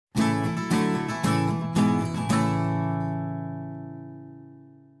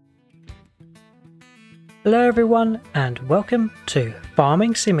Hello everyone and welcome to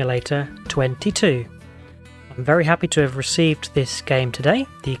Farming Simulator 22. I'm very happy to have received this game today,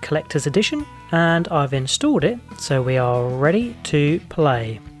 the Collector's Edition, and I've installed it so we are ready to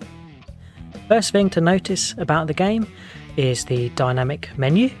play. First thing to notice about the game is the dynamic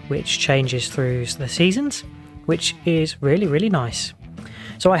menu, which changes through the seasons, which is really nice.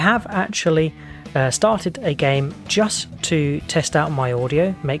 So I have actually started a game just to test out my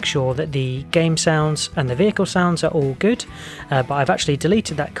audio, make sure that the game sounds and the vehicle sounds are all good, but I've actually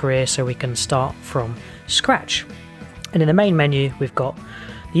deleted that career so we can start from scratch. And in the main menu we've got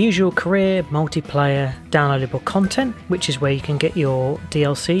the usual career, multiplayer, downloadable content, which is where you can get your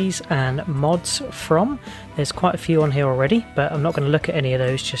DLCs and mods from. There's quite a few on here already, but I'm not going to look at any of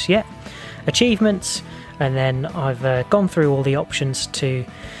those just yet. Achievements, and then I've gone through all the options to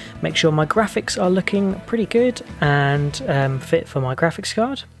make sure my graphics are looking pretty good and fit for my graphics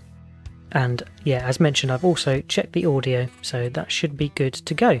card. And yeah, as mentioned, I've also checked the audio, so that should be good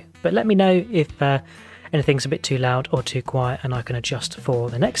to go. But let me know if anything's a bit too loud or too quiet and I can adjust for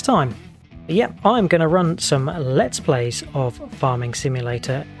the next time. But yeah, I'm going to run some Let's Plays of Farming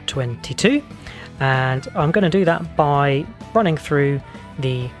Simulator 22, and I'm going to do that by running through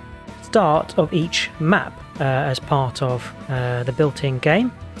the start of each map as part of the built-in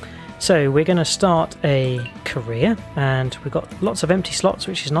game. So we're going to start a career, and we've got lots of empty slots,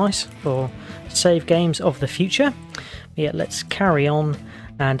 which is nice for save games of the future. But yeah, let's carry on,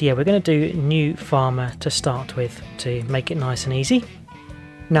 and yeah, we're going to do new farmer to start with to make it nice and easy.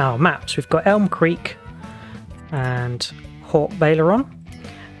 Now maps, we've got Elmcreek and Hort Baileron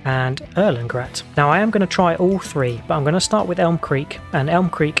and Erlengrat. Now I am going to try all three, but I'm going to start with Elmcreek, and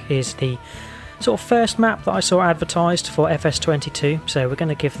Elmcreek is the sort of first map that I saw advertised for FS22, so we're going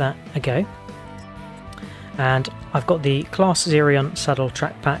to give that a go. And I've got the Class Xerion Saddle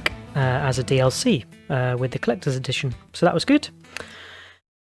Track Pack as a DLC with the Collector's Edition, so that was good.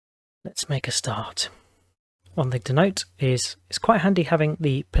 Let's make a start. One thing to note is it's quite handy having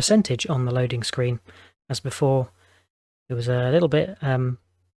the percentage on the loading screen, as before it was a little bit of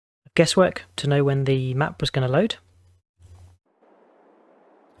guesswork to know when the map was going to load.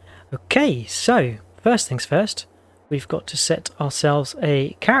 Okay, so first things first, we've got to set ourselves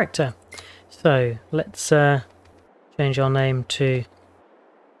a character. So let's change our name to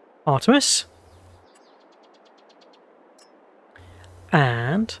Artemus.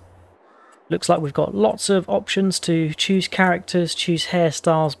 And looks like we've got lots of options to choose characters, choose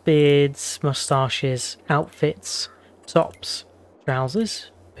hairstyles, beards, moustaches, outfits, tops,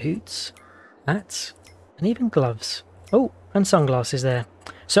 trousers, boots, hats, and even gloves. Oh, and sunglasses there.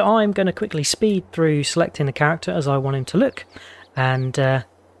 So I'm going to quickly speed through selecting the character as I want him to look, and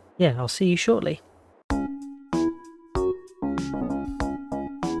yeah, I'll see you shortly.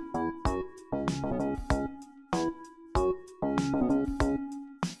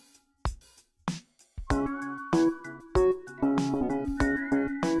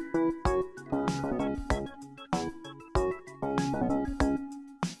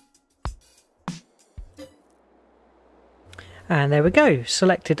 And there we go,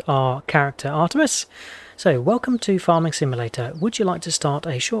 selected our character Artemus. So welcome to Farming Simulator. Would you like to start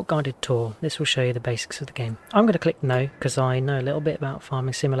a short guided tour? This will show you the basics of the game. I'm going to click no because I know a little bit about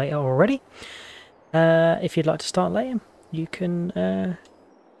Farming Simulator already. If you'd like to start later, you can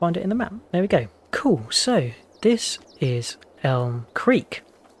find it in the map. There we go. Cool, so this is Elmcreek.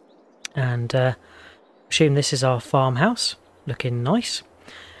 And assume this is our farmhouse, looking nice.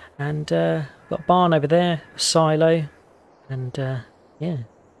 And got a barn over there, a silo. And yeah,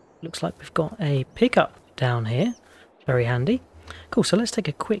 looks like we've got a pickup down here, very handy. Cool, so let's take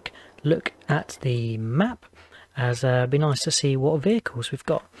a quick look at the map, as it'd be nice to see what vehicles we've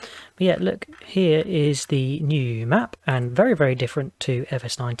got. But yeah, look, here is the new map, and very different to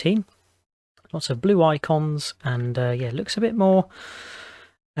FS19. Lots of blue icons, and yeah, it looks a bit more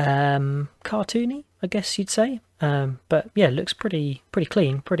cartoony, I guess you'd say. But yeah, it looks pretty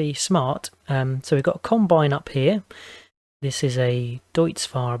clean, pretty smart. So we've got a combine up here. This is a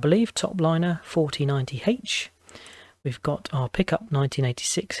Deutz-Fahr, I believe, Topliner 4090H. We've got our pickup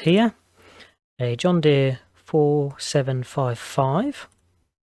 1986 here, a John Deere 4755,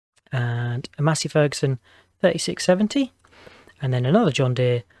 and a Massey Ferguson 3670, and then another John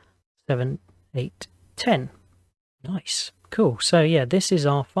Deere 7810. Nice, cool. So yeah, this is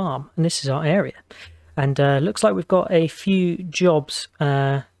our farm, and this is our area. And looks like we've got a few jobs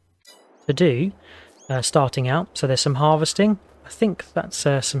to do. Starting out, so there's some harvesting. I think that's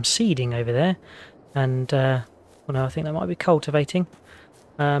some seeding over there, and well, no, I think that might be cultivating.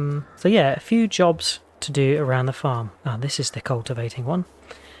 So yeah, a few jobs to do around the farm. Ah, this is the cultivating one.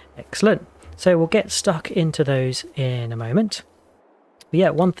 Excellent. So we'll get stuck into those in a moment. But yeah,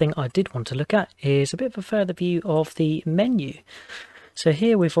 one thing I did want to look at is a bit of a further view of the menu. So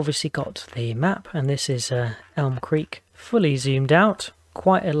here we've obviously got the map, and this is Elmcreek fully zoomed out,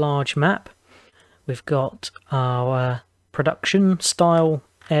 quite a large map. We've got our production style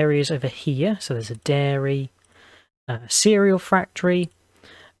areas over here. So there's a dairy, cereal factory,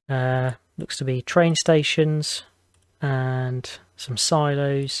 looks to be train stations, and some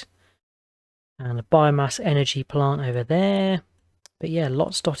silos, and a biomass energy plant over there. But yeah,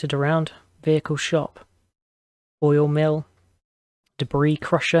 lots dotted around. Vehicle shop, oil mill, debris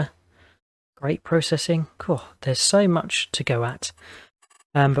crusher, grape processing. Cool, there's so much to go at.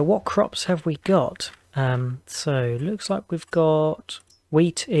 But what crops have we got? So looks like we've got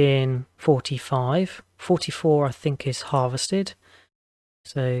wheat in 45. 44 I think is harvested.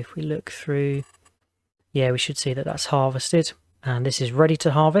 So if we look through, yeah, we should see that that's harvested, and this is ready to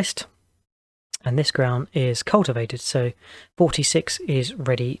harvest. And this ground is cultivated, so 46 is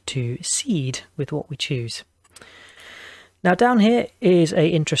ready to seed with what we choose. Now down here is a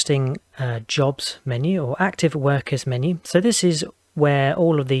interesting jobs menu, or active workers menu. So this is where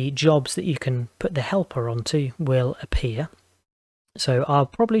all of the jobs that you can put the helper onto will appear. So I'll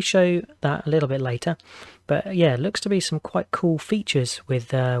probably show that a little bit later. But yeah, it looks to be some quite cool features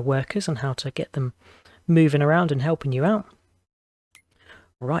with workers and how to get them moving around and helping you out.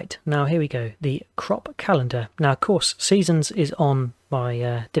 Right, now here we go, the crop calendar. Now of course seasons is on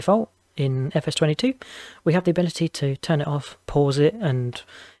by default in FS22. We have the ability to turn it off, pause it, and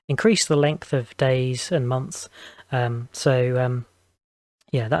increase the length of days and months. Yeah,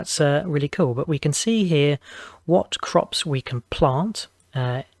 that's really cool. But we can see here what crops we can plant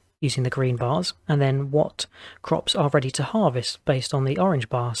using the green bars, and then what crops are ready to harvest based on the orange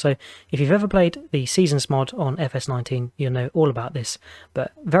bar. So if you've ever played the Seasons mod on FS19, you'll know all about this,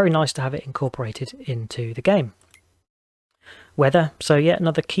 but very nice to have it incorporated into the game. Weather, so yeah,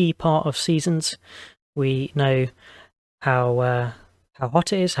 another key part of Seasons. We know how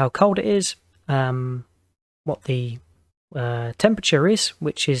hot it is, how cold it is, what the temperature is,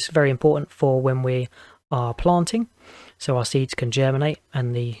 which is very important for when we are planting, so our seeds can germinate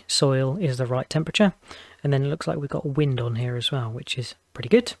and the soil is the right temperature. And then it looks like we've got wind on here as well, which is pretty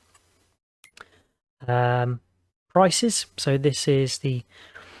good. Prices, so this is the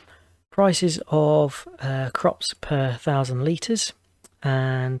prices of crops per 1,000 litres,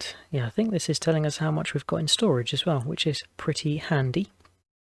 and yeah, I think this is telling us how much we've got in storage as well, which is pretty handy.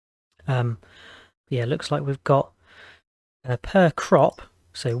 Yeah, looks like we've got per crop,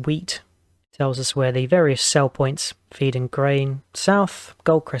 so wheat tells us where the various sell points, feed and grain, South,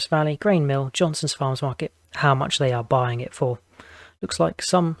 Goldcrest Valley, Grain Mill, Johnson's Farms Market, how much they are buying it for. Looks like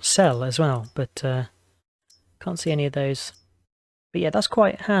some sell as well, but can't see any of those. But yeah, that's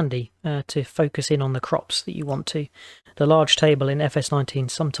quite handy to focus in on the crops that you want to. The large table in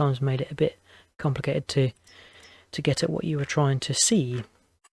FS19 sometimes made it a bit complicated to get at what you were trying to see.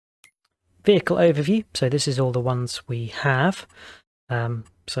 Vehicle overview, so this is all the ones we have.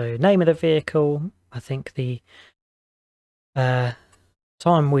 So name of the vehicle, I think the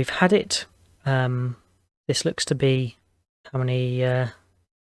time we've had it, this looks to be how many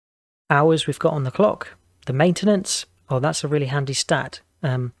hours we've got on the clock. The maintenance, oh, that's a really handy stat,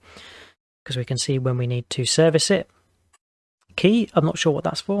 because we can see when we need to service it. Key, I'm not sure what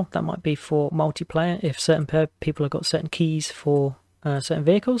that's for. That might be for multiplayer if certain people have got certain keys for certain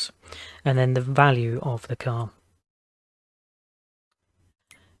vehicles. And then the value of the car.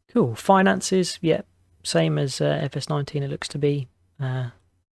 Cool. Finances, yeah, same as FS19. It looks to be a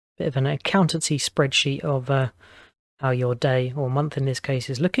bit of an accountancy spreadsheet of how your day or month in this case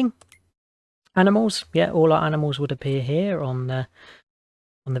is looking. Animals, yeah, all our animals would appear here on the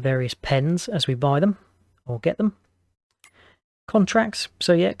various pens as we buy them or get them. Contracts,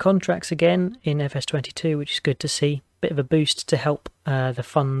 so yeah, contracts again in FS22, which is good to see. Bit of a boost to help the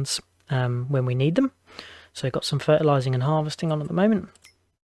funds when we need them. So got some fertilising and harvesting on at the moment.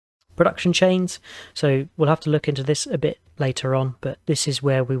 Production chains, so we'll have to look into this a bit later on, but this is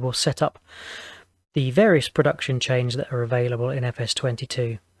where we will set up the various production chains that are available in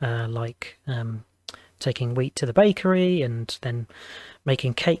FS22, like taking wheat to the bakery and then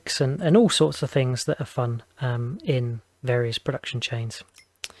making cakes and all sorts of things that are fun in various production chains.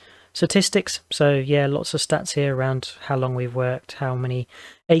 Statistics, so yeah, lots of stats here around how long we've worked, how many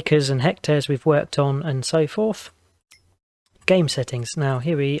acres and hectares we've worked on, and so forth. Game settings, now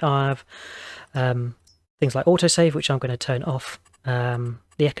here we have things like autosave, which I'm going to turn off, the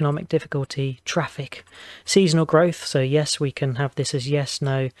economic difficulty, traffic, seasonal growth, so yes, we can have this as yes,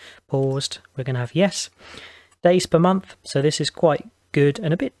 no, paused, we're going to have yes. Days per month, so this is quite good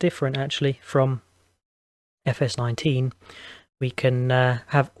and a bit different actually from FS19. We can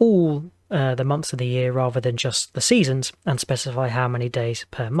have all the months of the year rather than just the seasons, and specify how many days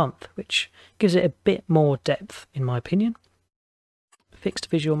per month, which gives it a bit more depth in my opinion. Fixed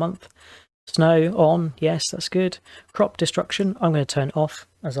visual month. Snow on, yes, that's good. Crop destruction, I'm going to turn off,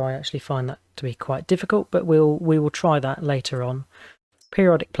 as I actually find that to be quite difficult, but we will try that later on.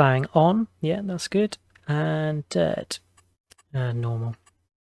 Periodic ploughing on, yeah, that's good. And dirt, normal.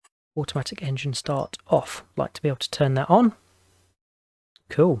 Automatic engine start off, like to be able to turn that on.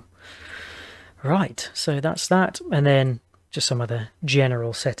 Cool. Right, so that's that, and then just some other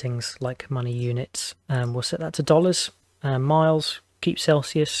general settings like money units. We'll set that to dollars, miles, keep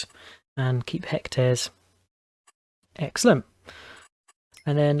Celsius, and keep hectares. Excellent.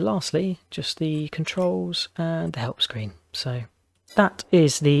 And then lastly, just the controls and the help screen. So that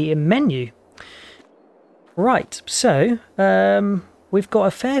is the menu. Right, so we've got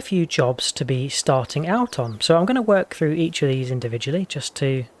a fair few jobs to be starting out on. So I'm going to work through each of these individually just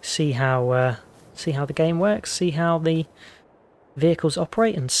to see how the game works, see how the vehicles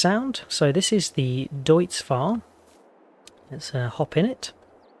operate and sound. So this is the Deutz-Fahr. Let's hop in it.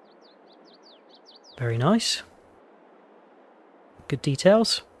 Very nice. Good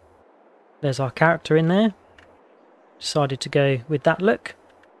details. There's our character in there. Decided to go with that look.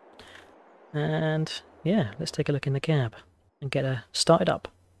 And yeah, let's take a look in the cab and get her started up.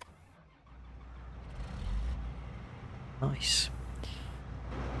 Nice.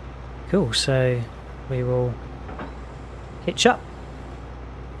 Cool, so we will hitch up.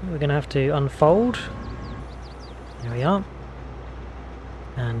 We're going to have to unfold. There we are.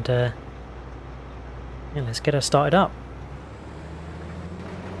 And yeah, let's get her started up.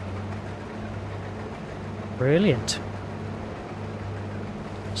 Brilliant.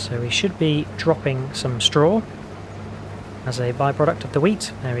 So we should be dropping some straw as a byproduct of the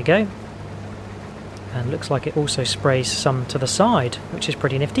wheat. There we go. And looks like it also sprays some to the side, which is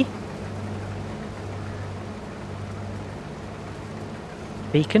pretty nifty.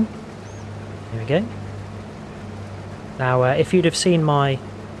 Beacon. There we go. Now, if you'd have seen my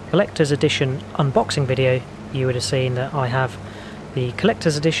Collector's Edition unboxing video, you would have seen that I have the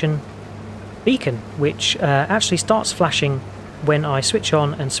Collector's Edition beacon, which actually starts flashing when I switch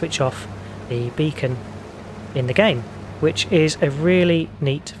on and switch off the beacon in the game, which is a really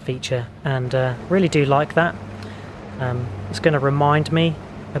neat feature, and really do like that. It's going to remind me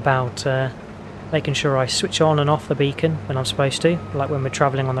about making sure I switch on and off the beacon when I'm supposed to, like when we're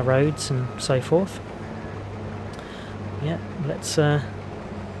travelling on the roads and so forth. Yeah, let's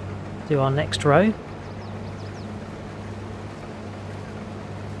do our next row.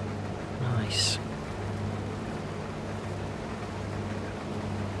 Nice.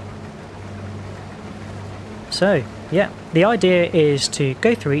 So, yeah, the idea is to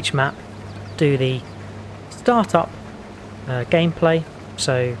go through each map, do the startup gameplay,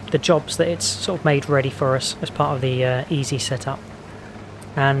 so the jobs that it's sort of made ready for us as part of the easy setup,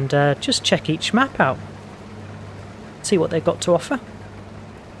 and just check each map out, see what they've got to offer,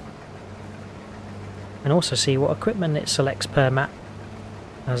 and also see what equipment it selects per map,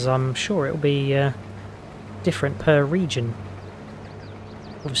 as I'm sure it will be different per region.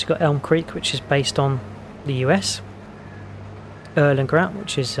 Obviously got Elmcreek, which is based on the US, Erlengrad,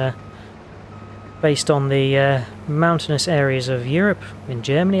 which is based on the mountainous areas of Europe, in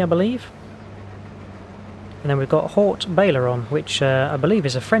Germany I believe. And then we've got Hort Baileron, which I believe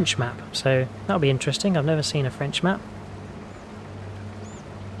is a French map, so that'll be interesting. I've never seen a French map.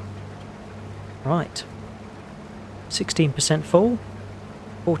 Right, 16% full,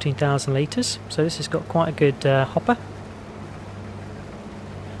 14,000 litres, so this has got quite a good hopper.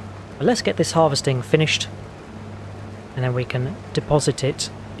 But let's get this harvesting finished, and then we can deposit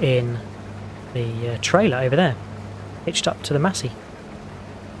it in the trailer over there, hitched up to the Massey.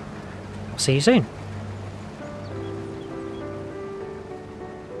 I'll see you soon.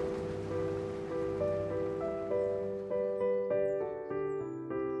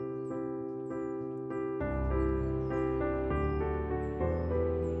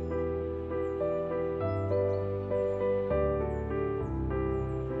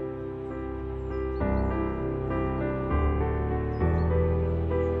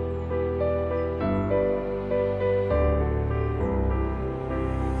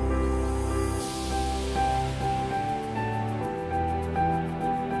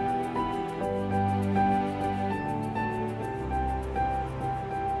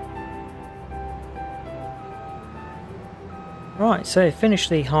 Right, so finish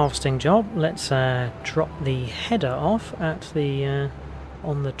the harvesting job. Let's drop the header off at the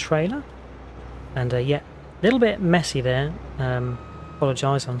on the trailer, and yeah, a little bit messy there.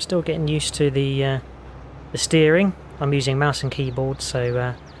 apologise, I'm still getting used to the steering. I'm using mouse and keyboard,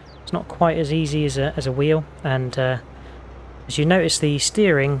 so it's not quite as easy as a wheel, and as you notice, the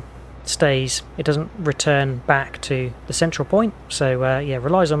steering stays, it doesn't return back to the central point, so yeah,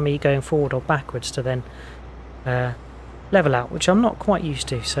 relies on me going forward or backwards to then level out, which I'm not quite used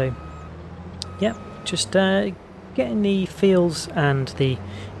to. So yeah, just getting the feels and the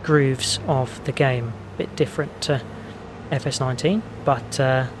grooves of the game. A bit different to FS19, but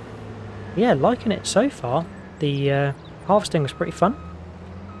yeah, liking it so far. The harvesting was pretty fun.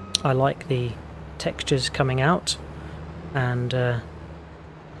 I like the textures coming out, and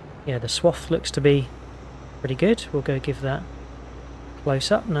yeah, the swath looks to be pretty good. We'll go give that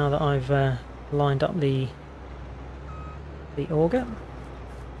close up now that I've lined up the auger.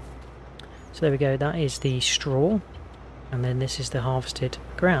 So there we go, that is the straw, and then this is the harvested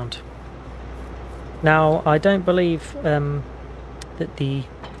ground. Now, I don't believe that the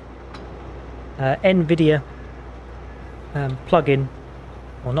NVIDIA plugin,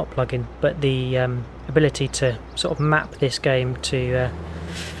 or not plugin, but the ability to sort of map this game to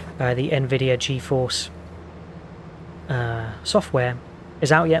the NVIDIA GeForce software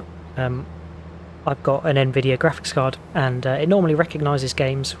is out yet. I've got an NVIDIA graphics card, and it normally recognises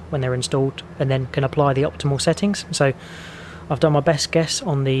games when they're installed and then can apply the optimal settings. So I've done my best guess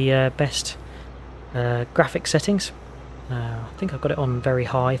on the best graphics settings. I think I've got it on very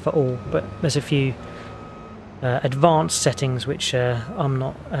high for all, but there's a few advanced settings which I'm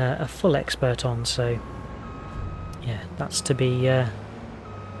not a full expert on, so yeah, that's to be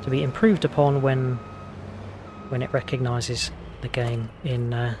improved upon when it recognises the game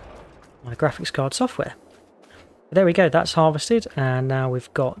in my graphics card software. But there we go, that's harvested, and now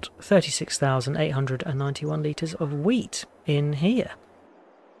we've got 36,891 litres of wheat in here.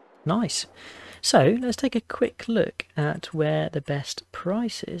 Nice. So let's take a quick look at where the best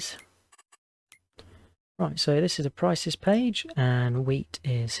price is. Right, so this is the prices page, and wheat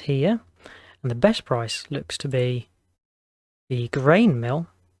is here, and the best price looks to be the grain mill,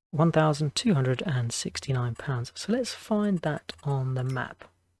 £1,269. So let's find that on the map.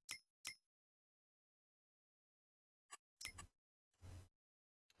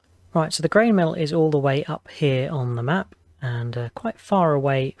 Right, so the grain mill is all the way up here on the map, and quite far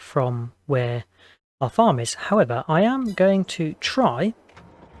away from where our farm is. However, I am going to try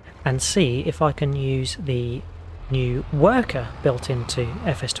and see if I can use the new worker built into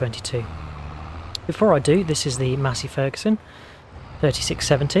FS22. Before I do, this is the Massey Ferguson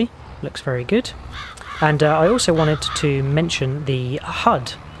 3670, looks very good. And I also wanted to mention the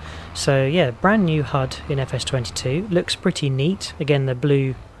HUD. So yeah, brand new HUD in FS22, looks pretty neat. Again, the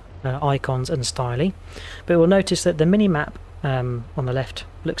blue icons and styly, but we'll notice that the mini-map on the left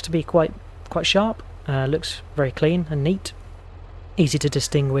looks to be quite sharp, looks very clean and neat, easy to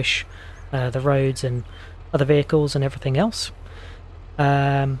distinguish the roads and other vehicles and everything else.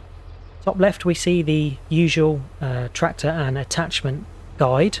 Top left we see the usual tractor and attachment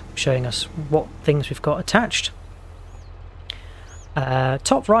guide showing us what things we've got attached.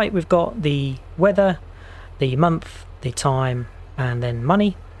 Top right we've got the weather, the month, the time, and then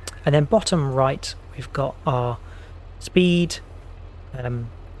money. And then bottom right we've got our speed.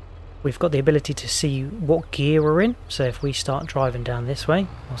 We've got the ability to see what gear we're in, so if we start driving down this way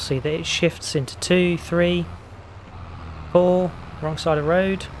we'll see that it shifts into 2, 3, 4, wrong side of the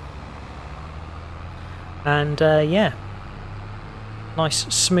road. And yeah, nice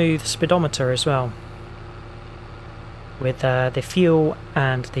smooth speedometer as well, with the fuel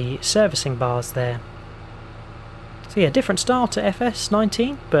and the servicing bars there. So yeah, different style to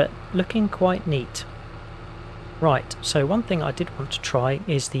FS19, but looking quite neat. Right, so one thing I did want to try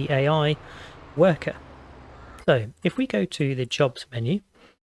is the AI worker. So if we go to the jobs menu,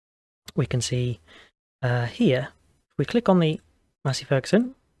 we can see here, if we click on the Massey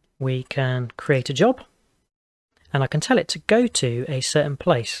Ferguson, we can create a job, and I can tell it to go to a certain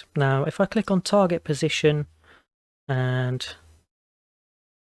place. Now if I click on target position and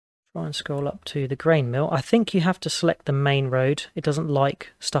try and scroll up to the grain mill, I think you have to select the main road. It doesn't like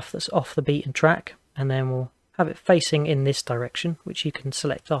stuff that's off the beaten track, and then we'll have it facing in this direction, which you can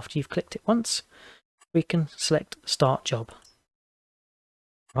select after you've clicked it once. We can select start job.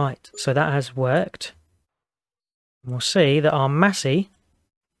 Right, so that has worked. We'll see that our Massey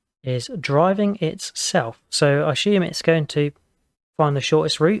is driving itself, so I assume it's going to find the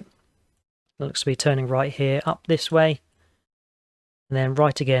shortest route. It looks to be turning right here, up this way, and then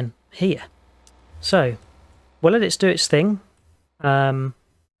right again here. So we'll let it do its thing and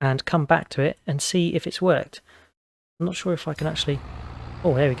come back to it and see if it's worked. I'm not sure if I can actually...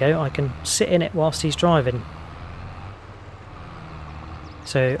 Oh, there we go, I can sit in it whilst he's driving.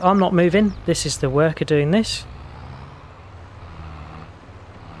 So I'm not moving, this is the worker doing this.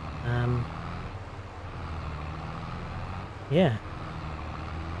 Yeah.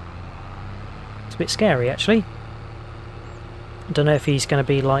 It's a bit scary actually. I don't know if he's going to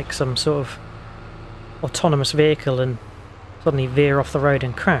be like some sort of autonomous vehicle and suddenly veer off the road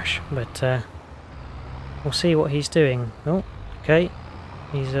and crash, but we'll see what he's doing. Oh, okay.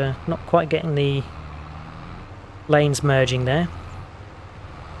 He's not quite getting the lanes merging there.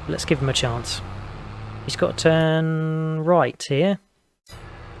 Let's give him a chance. He's got to turn right here.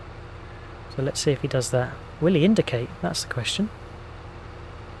 So let's see if he does that. Will he indicate? That's the question.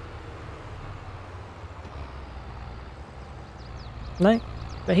 No,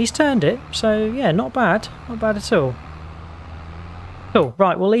 but he's turned it, so yeah, not bad. Not bad at all. Cool,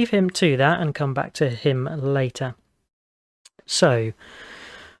 right, we'll leave him to that and come back to him later. So,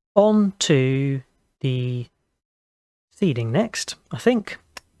 on to the seeding next, I think.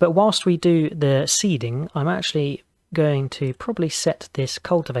 But whilst we do the seeding, I'm actually going to probably set this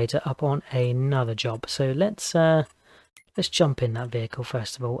cultivator up on another job. So let's jump in that vehicle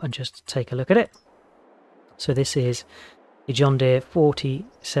first of all and just take a look at it. So this is the John Deere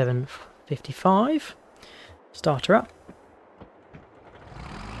 4755. Start her up.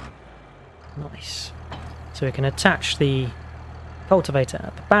 Nice. So we can attach the cultivator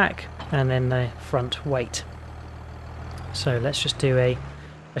at the back and then the front weight. So let's just do a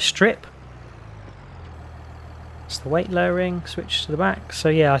strip. It's the weight lowering, switch to the back. So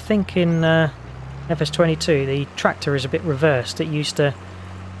yeah, I think in FS22 the tractor is a bit reversed. It used to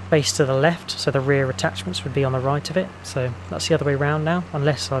face to the left, so the rear attachments would be on the right of it. So that's the other way around now,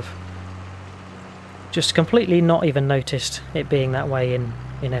 unless I've just completely not even noticed it being that way in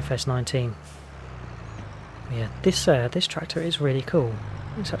FS19. Yeah, this tractor is really cool.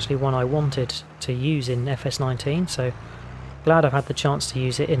 It's actually one I wanted to use in FS19, so glad I've had the chance to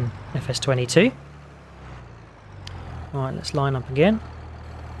use it in FS22. Alright, let's line up again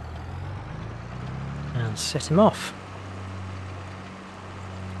and set him off.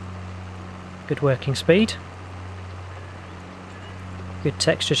 Good working speed, good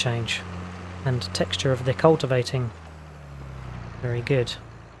texture change, and texture of the cultivating, very good.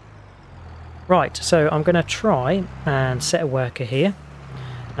 Right, so I'm going to try and set a worker here.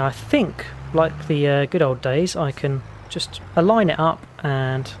 Now I think, like the good old days, I can just align it up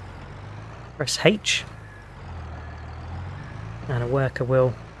and press H, and a worker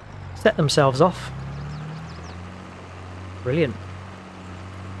will set themselves off. Brilliant.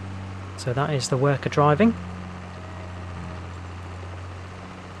 So that is the worker driving.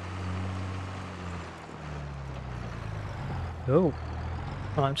 Oh,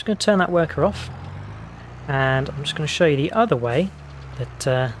 right, I'm just going to turn that worker off, and I'm just going to show you the other way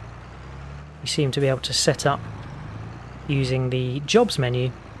that you seem to be able to set up using the jobs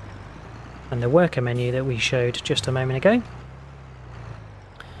menu and the worker menu that we showed just a moment ago.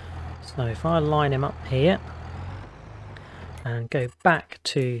 So if I line him up here and go back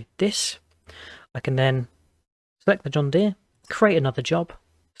to this, I can then select the John Deere, create another job,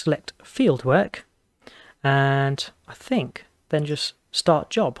 select field work, and I think then just start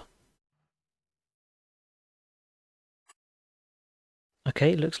job.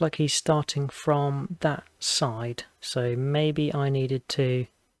 Okay, it looks like he's starting from that side, so maybe I needed to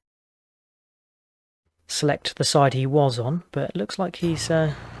select the side he was on, but it looks like he's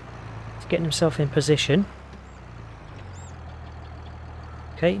getting himself in position.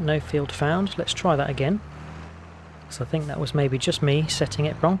 Okay, no field found. Let's try that again. So I think that was maybe just me setting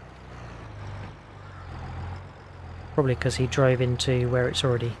it wrong. Probably because he drove into where it's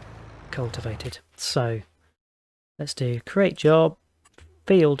already cultivated. So let's do create job,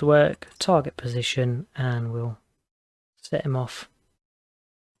 field work, target position, and we'll set him off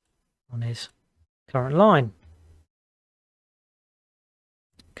on his current line.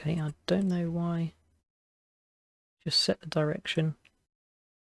 Okay, I don't know why. Just set the direction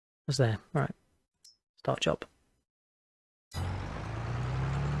as there. Right, start job. There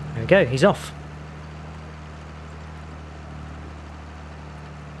we go, he's off.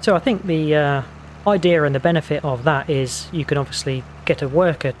 So I think the idea and the benefit of that is you can obviously get a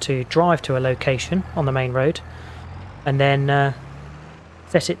worker to drive to a location on the main road and then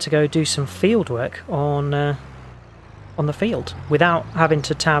set it to go do some field work on the field without having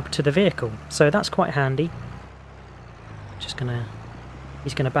to tab to the vehicle. So that's quite handy. He's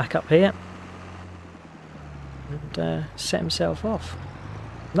gonna back up here and set himself off.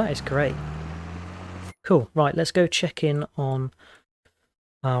 That is great. Cool. Right, let's go check in on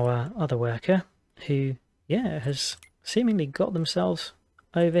our other worker who, yeah, has seemingly got themselves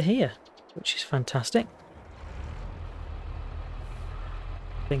over here, which is fantastic.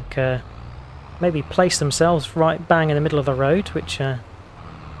 think maybe place themselves right bang in the middle of the road, which is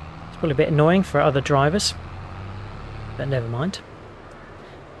probably a bit annoying for other drivers, but never mind.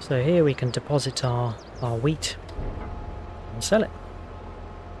 So here we can deposit our wheat and sell it.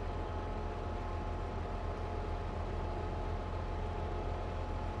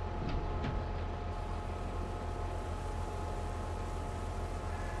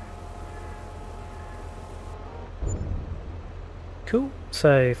 Cool,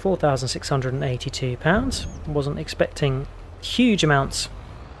 so £4,682. Wasn't expecting huge amounts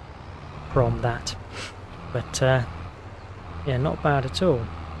from that, but yeah, not bad at all.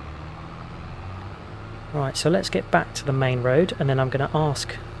 Right, so let's get back to the main road, and then I'm going to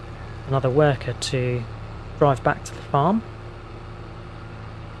ask another worker to drive back to the farm.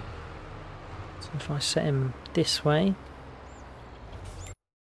 So if I set him this way,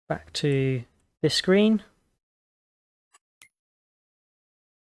 back to this screen.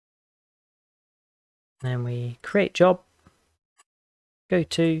 Then we create job, go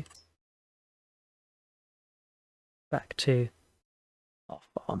to, back to our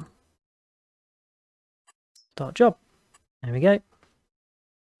farm, start job, there we go.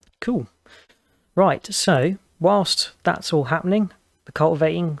 Cool. Right, so whilst that's all happening, the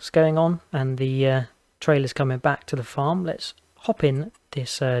cultivating's going on and the trailer's coming back to the farm, let's hop in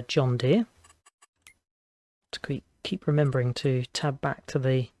this John Deere. To keep remembering to tab back to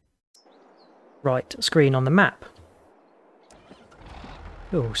the right screen on the map.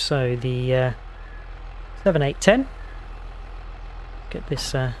 Cool, so the 7810, get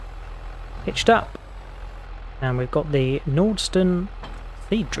this hitched up, and we've got the Nordston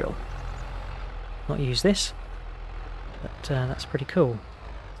seed drill. Not use this, but that's pretty cool.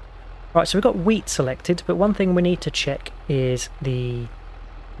 Right, so we've got wheat selected, but one thing we need to check is the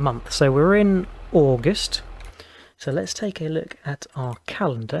month. So we're in August, so let's take a look at our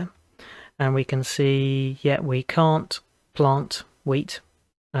calendar. And we can see, yeah, we can't plant wheat.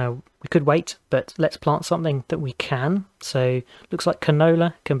 We could wait, but let's plant something that we can. So looks like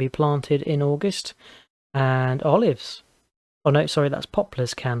canola can be planted in August, and olives. Oh no, sorry, that's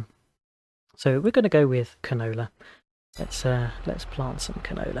poplars can. So we're going to go with canola. Let's plant some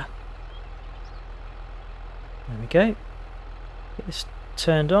canola. There we go. Get this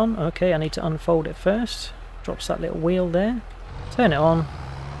turned on. Okay, I need to unfold it first. Drops that little wheel there. Turn it on.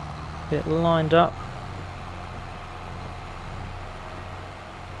 Get it lined up.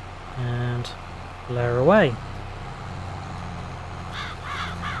 And blur away.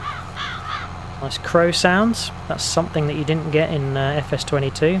 Nice crow sounds. That's something that you didn't get in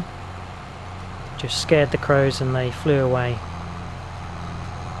FS22. Just scared the crows and they flew away.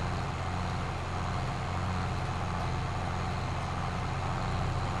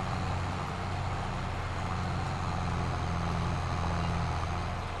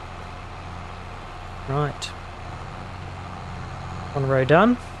 Right. One row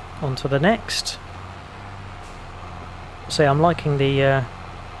done. On to the next. So I'm liking the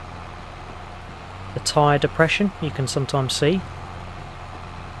tyre depression you can sometimes see,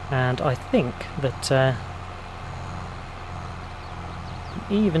 and I think that you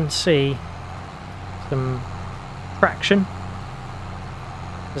can even see some traction.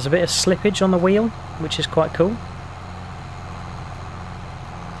 There's a bit of slippage on the wheel, which is quite cool.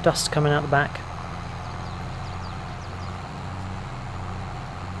 Dust coming out the back.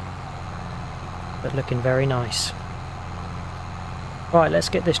 But looking very nice. Right, let's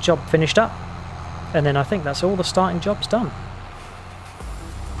get this job finished up, and then I think that's all the starting jobs done.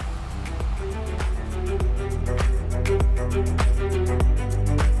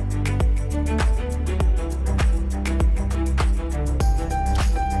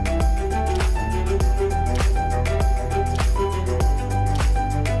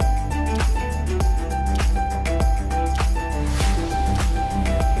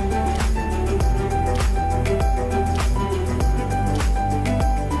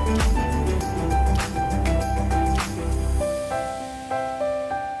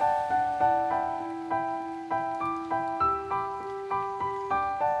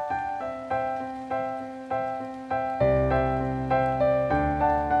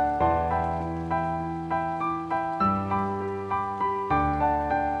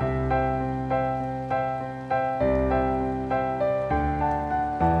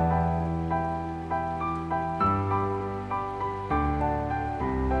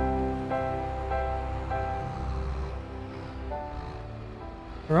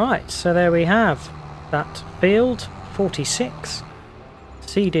 Right, so there we have that field 46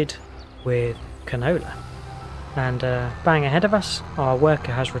 seeded with canola, and bang ahead of us our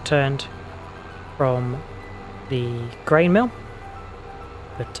worker has returned from the grain mill,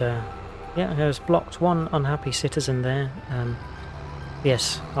 But yeah, there's blocked one unhappy citizen there.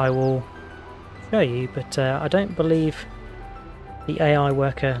 Yes, I will show you, but I don't believe the AI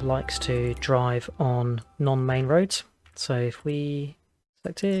worker likes to drive on non-main roads. So if we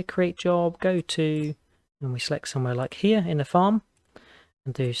select here, create job, go to, and we select somewhere like here in the farm,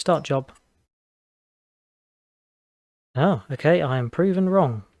 and do start job. Oh, okay, I am proven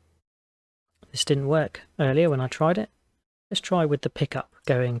wrong. This didn't work earlier when I tried it. Let's try with the pickup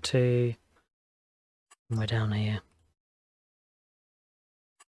going to somewhere down here.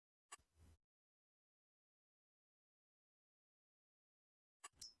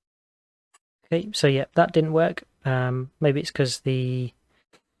 Okay, so yeah, that didn't work. Maybe it's because the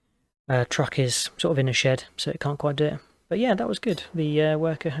truck is sort of in a shed, so it can't quite do it. But yeah, that was good. The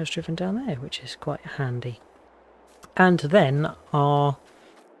worker has driven down there, which is quite handy. And then our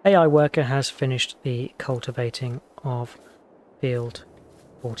AI worker has finished the cultivating of field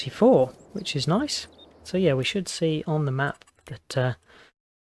 44, which is nice. So yeah, we should see on the map that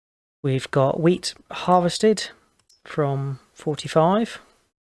we've got wheat harvested from 45.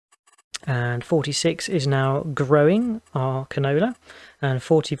 And 46 is now growing our canola, and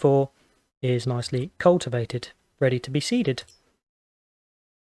 44 is nicely cultivated, ready to be seeded.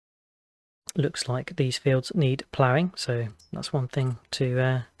 Looks like these fields need ploughing, so that's one thing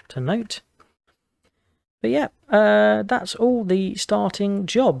to note. But yeah, that's all the starting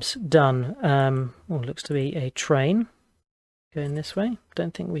jobs done. Well, looks to be a train going this way.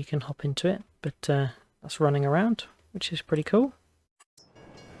 Don't think we can hop into it, but that's running around, which is pretty cool.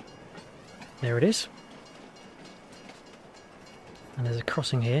 There it is. And there's a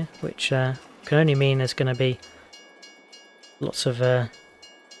crossing here, which can only mean there's going to be lots of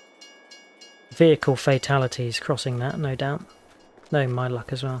vehicle fatalities crossing that, no doubt. No, my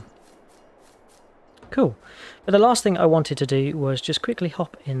luck as well. Cool. But the last thing I wanted to do was just quickly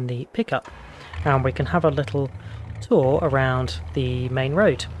hop in the pickup, and we can have a little tour around the main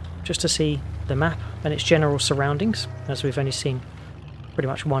road, just to see the map and its general surroundings, as we've only seen pretty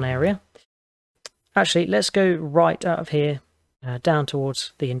much one area. Actually, let's go right out of here, down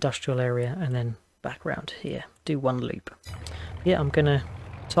towards the industrial area, and then back round here. Do one loop. Yeah, I'm going to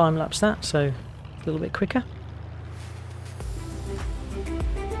time-lapse that, so a little bit quicker.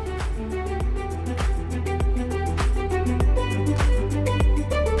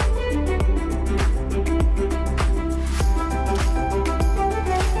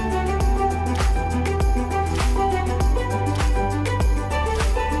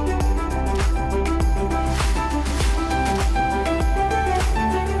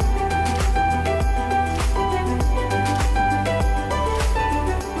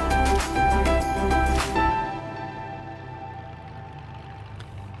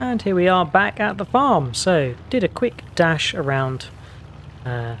 And here we are back at the farm. So did a quick dash around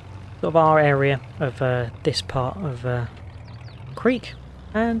sort of our area of this part of Creek,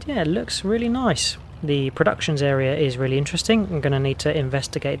 and yeah, it looks really nice. The productions area is really interesting. I'm going to need to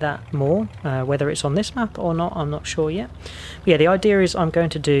investigate that more, whether it's on this map or not, I'm not sure yet. But yeah, the idea is I'm going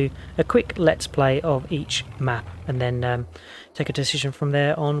to do a quick let's play of each map, and then take a decision from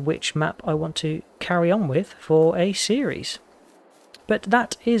there on which map I want to carry on with for a series. But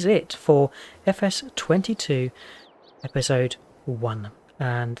that is it for FS22 episode 1,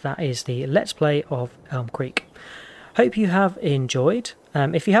 and that is the Let's Play of Elmcreek. Hope you have enjoyed.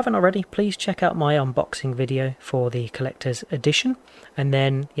 If you haven't already, please check out my unboxing video for the collector's edition, and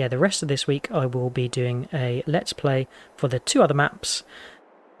then yeah, the rest of this week I will be doing a Let's Play for the two other maps,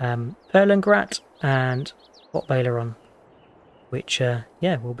 Erlengratt and Botbaileron, which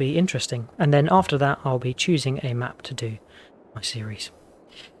yeah, will be interesting. And then after that I'll be choosing a map to do my series.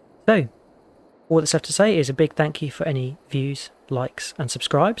 So all that's left to say is a big thank you for any views, likes and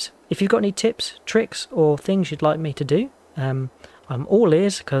subscribes. If you've got any tips, tricks or things you'd like me to do, I'm all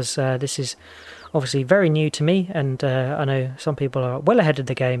ears, because this is obviously very new to me, and I know some people are well ahead of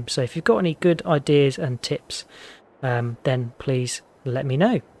the game, so if you've got any good ideas and tips, then please let me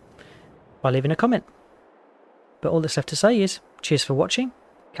know by leaving a comment. But all that's left to say is cheers for watching,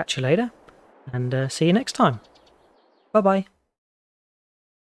 catch you later, and see you next time. Bye bye.